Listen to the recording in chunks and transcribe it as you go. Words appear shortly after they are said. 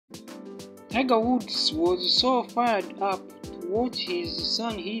Tiger Woods was so fired up to watch his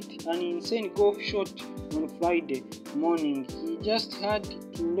son hit an insane golf shot on Friday morning. He just had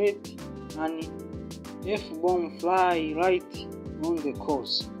to let an F-bomb fly right on the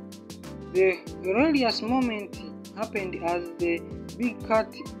course. The hilarious moment happened as the big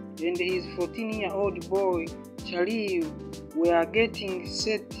cat and his 14-year-old boy Charlie were getting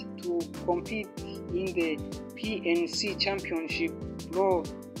set to compete in the PNC Championship Pro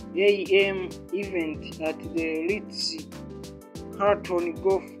AM event at the Ritz-Carlton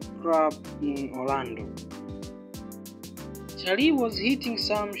Golf Club in Orlando. Charlie was hitting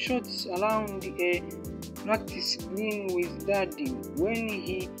some shots around a practice green with Daddy when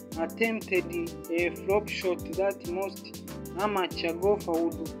he attempted a flop shot that most amateur golfer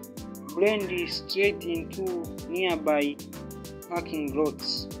would blend straight into nearby parking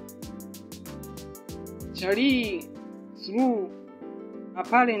lots. Charlie threw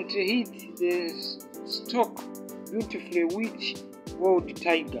apparently hit the stroke beautifully, which wowed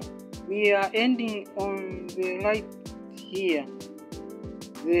Tiger. "We are ending on the right here,"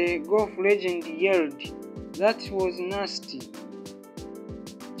 the golf legend yelled. "That was nasty."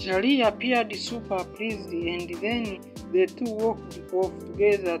 Charlie appeared super pleased, and then the two walked off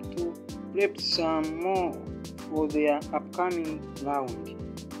together to prep some more for their upcoming round.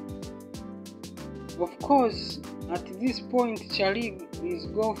 Of course, at this point, Charlie's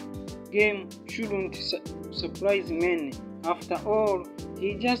golf game shouldn't surprise many. After all,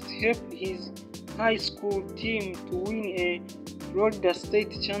 he just helped his high school team to win a Florida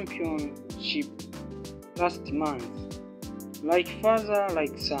State Championship last month. Like father,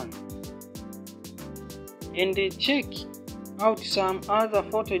 like son. And check out some other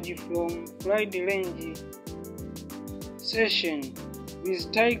footage from Friday range session with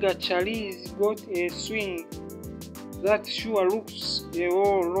Tiger. Charlie's got a swing that sure looks a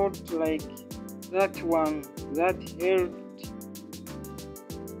whole lot like that one that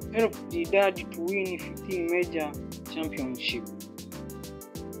helped the Dad to win 15 major championships.